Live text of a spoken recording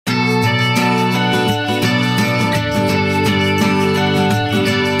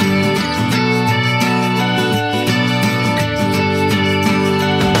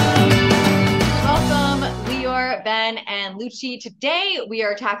Chi. Today, we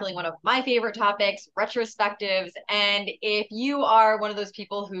are tackling one of my favorite topics, retrospectives. And if you are one of those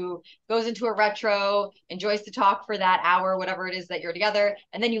people who goes into a retro, enjoys to talk for that hour, whatever it is that you're together,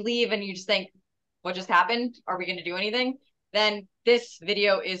 and then you leave and you just think, what just happened? Are we going to do anything? Then this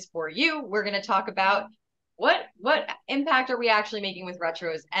video is for you. We're going to talk about what impact are we actually making with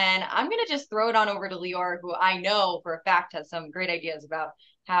retros? And I'm going to just throw it on over to Lior, who I know for a fact has some great ideas about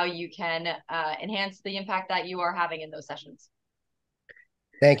how you can enhance the impact that you are having in those sessions.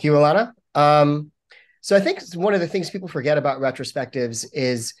 Thank you, Alana. So I think one of the things people forget about retrospectives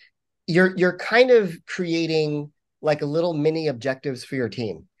is you're kind of creating like a little mini objectives for your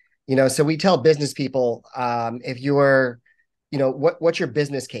team. So we tell business people, if you're, what's your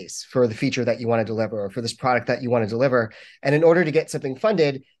business case for the feature that you want to deliver or for this product that you want to deliver? And in order to get something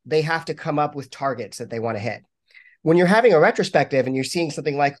funded, they have to come up with targets that they want to hit. When you're having a retrospective and you're seeing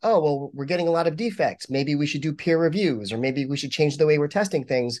something like, oh, well, we're getting a lot of defects, maybe we should do peer reviews, or maybe we should change the way we're testing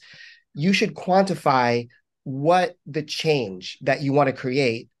things, you should quantify what the change that you want to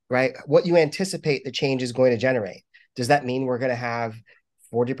create, right? What you anticipate the change is going to generate. Does that mean we're going to have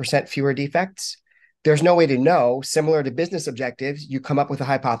 40% fewer defects? There's no way to know. Similar to business objectives, you come up with a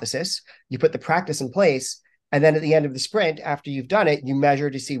hypothesis, you put the practice in place, and then at the end of the sprint, after you've done it, you measure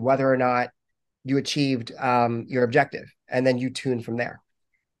to see whether or not you achieved your objective, and then you tune from there.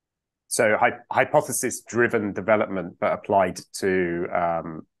 So hypothesis-driven development, but applied to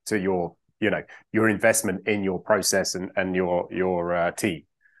your your investment in your process and your team.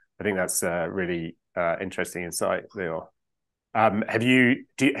 I think that's really interesting insight, Leo. Have you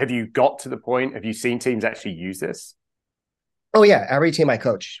got to the point? Have you seen teams actually use this? Oh yeah, every team I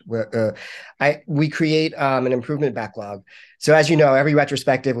coach, we create an improvement backlog. So as you know, every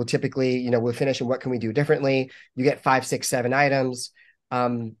retrospective will typically, we'll finish and what can we do differently? You get 5, 6, 7 items.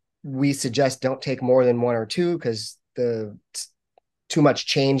 We suggest don't take more than 1 or 2 because too much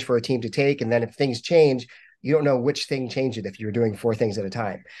change for a team to take. And then if things change, you don't know which thing changed it if you're doing 4 things at a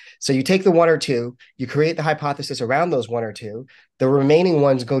time. So you take the 1 or 2, you create the hypothesis around those 1 or 2. The remaining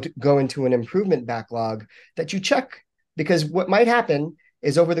ones go into an improvement backlog that you check. Because what might happen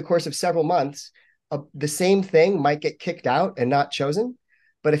is over the course of several months, the same thing might get kicked out and not chosen.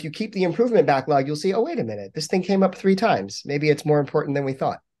 But if you keep the improvement backlog, you'll see, oh, wait a minute, this thing came up 3 times. Maybe it's more important than we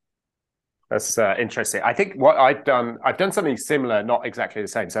thought. That's interesting. I think what I've done something similar, not exactly the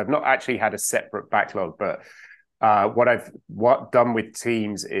same. So I've not actually had a separate backlog, but what I've done with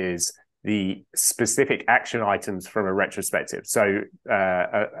teams is the specific action items from a retrospective. So,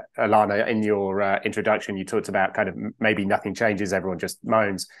 Alana, in your introduction, you talked about kind of maybe nothing changes, everyone just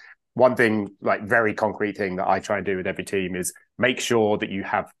moans. One thing, like very concrete thing that I try and do with every team is make sure that you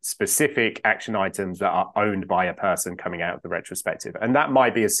have specific action items that are owned by a person coming out of the retrospective. And that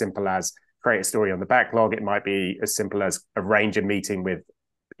might be as simple as create a story on the backlog. It might be as simple as arrange a meeting with,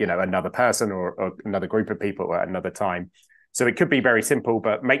 another person or another group of people at another time. So it could be very simple,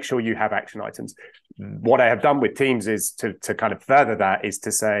 but make sure you have action items. What I have done with teams is to kind of further that is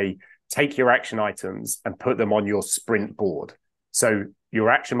to say, take your action items and put them on your sprint board. So your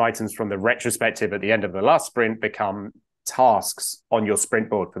action items from the retrospective at the end of the last sprint become tasks on your sprint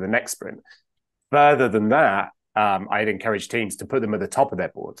board for the next sprint. Further than that, I'd encourage teams to put them at the top of their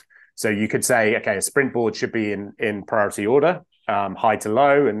board. So you could say, okay, a sprint board should be in priority order, high to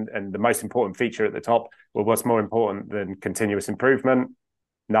low, and the most important feature at the top. Well, what's more important than continuous improvement?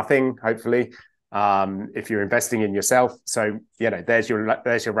 Nothing, hopefully, if you're investing in yourself. So, there's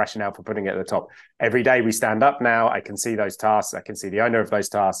your rationale for putting it at the top. Every day we stand up now, I can see those tasks. I can see the owner of those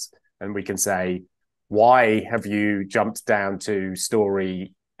tasks, and we can say, why have you jumped down to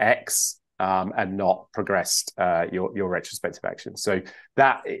story X and not progressed your retrospective action? So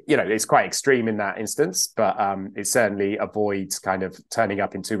that, it's quite extreme in that instance, but it certainly avoids kind of turning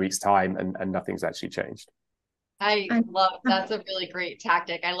up in 2 weeks' time and nothing's actually changed. I love that's a really great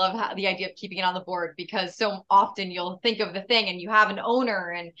tactic. I love the idea of keeping it on the board because so often you'll think of the thing and you have an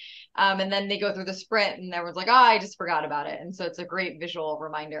owner and then they go through the sprint and everyone's like, oh, I just forgot about it. And so it's a great visual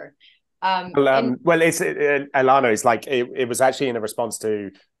reminder. Alana, it's like it was actually in a response to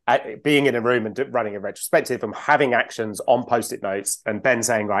being in a room and running a retrospective and having actions on post-it notes and Ben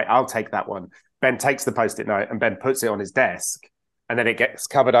saying, right, I'll take that one. Ben takes the post-it note and Ben puts it on his desk. And then it gets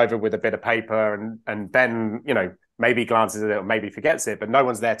covered over with a bit of paper and Ben, maybe glances at it or maybe forgets it, but no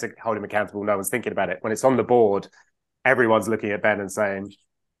one's there to hold him accountable. No one's thinking about it. When it's on the board, everyone's looking at Ben and saying,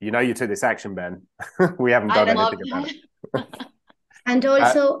 you took this action, Ben. We haven't done anything about it. And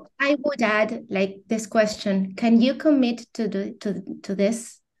also, I would add like this question: can you commit to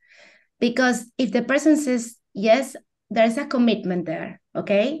this? Because if the person says yes, there's a commitment there,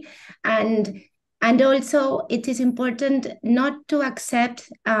 okay? And And also, it is important not to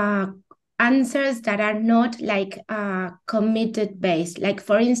accept answers that are not like committed based. Like,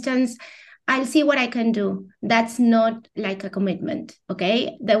 for instance, I'll see what I can do. That's not like a commitment,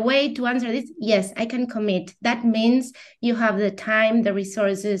 okay? The way to answer this, yes, I can commit. That means you have the time, the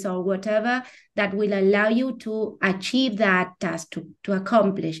resources, or whatever that will allow you to achieve that task, to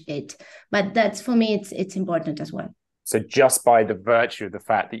accomplish it. But that's, for me, it's important as well. So just by the virtue of the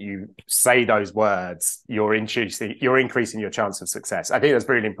fact that you say those words, you're increasing your chance of success. I think that's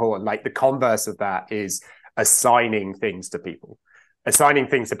really important. Like, the converse of that is assigning things to people. Assigning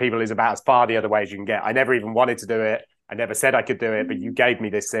things to people is about as far the other way as you can get. I never even wanted to do it. I never said I could do it, but you gave me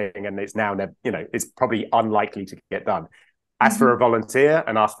this thing, and it's now, it's probably unlikely to get done. Ask for a volunteer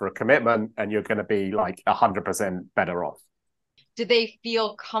and ask for a commitment, and you're going to be like 100% better off. Do they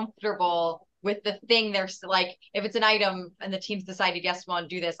feel comfortable with the thing? There's like, if it's an item and the team's decided, yes, we want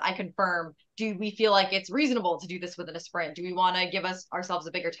to do this, I confirm. Do we feel like it's reasonable to do this within a sprint? Do we want to give ourselves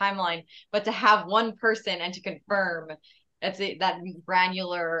a bigger timeline? But to have one person and to confirm, that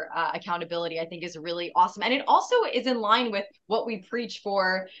granular accountability, I think, is really awesome. And it also is in line with what we preach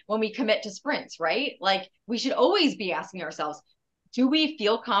for when we commit to sprints, right? Like, we should always be asking ourselves, do we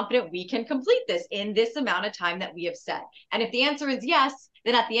feel confident we can complete this in this amount of time that we have set? And if the answer is yes,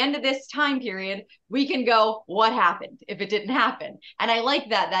 then at the end of this time period, we can go, what happened if it didn't happen? And I like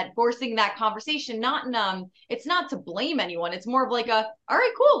that forcing that conversation, it's not to blame anyone. It's more of like all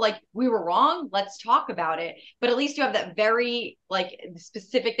right, cool. Like, we were wrong. Let's talk about it. But at least you have that very like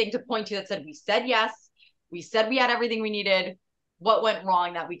specific thing to point to that said, we said yes. We said we had everything we needed. What went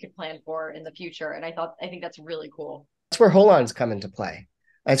wrong that we could plan for in the future? And I think that's really cool. That's where Holons come into play.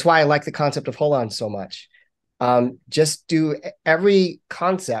 That's why I like the concept of Holons so much. Just do every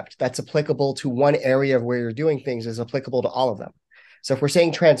concept that's applicable to one area of where you're doing things is applicable to all of them. So if we're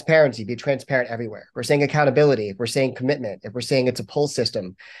saying transparency, be transparent everywhere. If we're saying accountability, if we're saying commitment, if we're saying it's a pull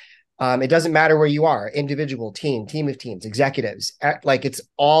system, it doesn't matter where you are, individual, team of teams, executives, like, it's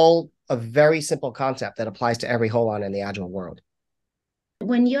all a very simple concept that applies to every Holon in the Agile world.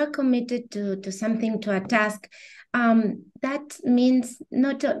 When you're committed to something, to a task, that means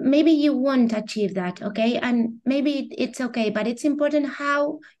maybe you won't achieve that, okay? And maybe it's okay, but it's important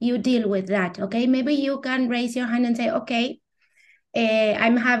how you deal with that, okay? Maybe you can raise your hand and say, okay,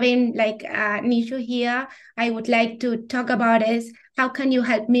 I'm having like an issue here. I would like to talk about this. How can you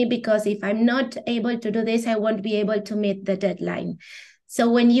help me? Because if I'm not able to do this, I won't be able to meet the deadline. So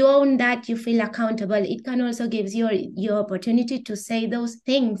when you own that, you feel accountable. It can also give you your opportunity to say those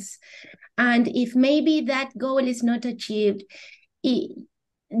things. And if maybe that goal is not achieved,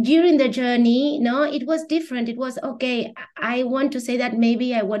 during the journey, it was different. It was, okay, I want to say that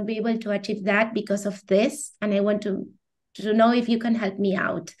maybe I won't be able to achieve that because of this. And I want to know if you can help me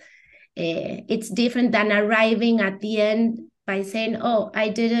out. It's different than arriving at the end by saying, oh, I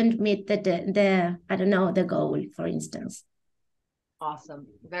didn't meet the goal, for instance. Awesome.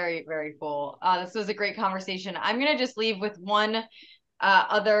 Very, very cool. This was a great conversation. I'm going to just leave with one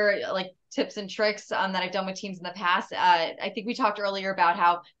other like tips and tricks that I've done with teams in the past. I think we talked earlier about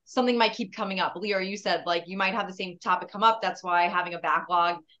how something might keep coming up. Leo, you said like you might have the same topic come up. That's why having a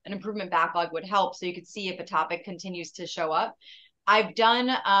backlog, an improvement backlog, would help, so you could see if a topic continues to show up. I've done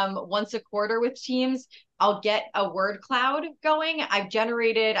once a quarter with teams, I'll get a word cloud going. I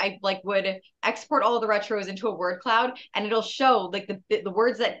would export all of the retros into a word cloud, and it'll show like the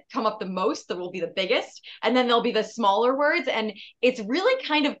words that come up the most, that will be the biggest, and then there'll be the smaller words. And it's really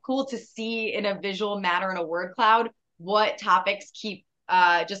kind of cool to see in a visual manner in a word cloud what topics keep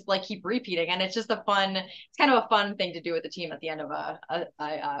repeating. And it's just it's kind of a fun thing to do with the team at the end of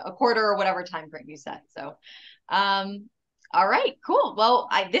a quarter or whatever time frame you set. So all right, cool. Well,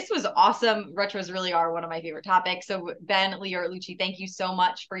 this was awesome. Retros really are one of my favorite topics. So Ben, Leo, Lucci, thank you so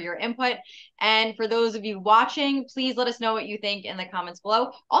much for your input. And for those of you watching, please let us know what you think in the comments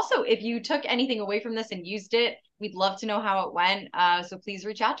below. Also, if you took anything away from this and used it, we'd love to know how it went. So please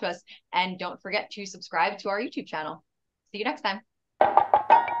reach out to us. And don't forget to subscribe to our YouTube channel. See you next time.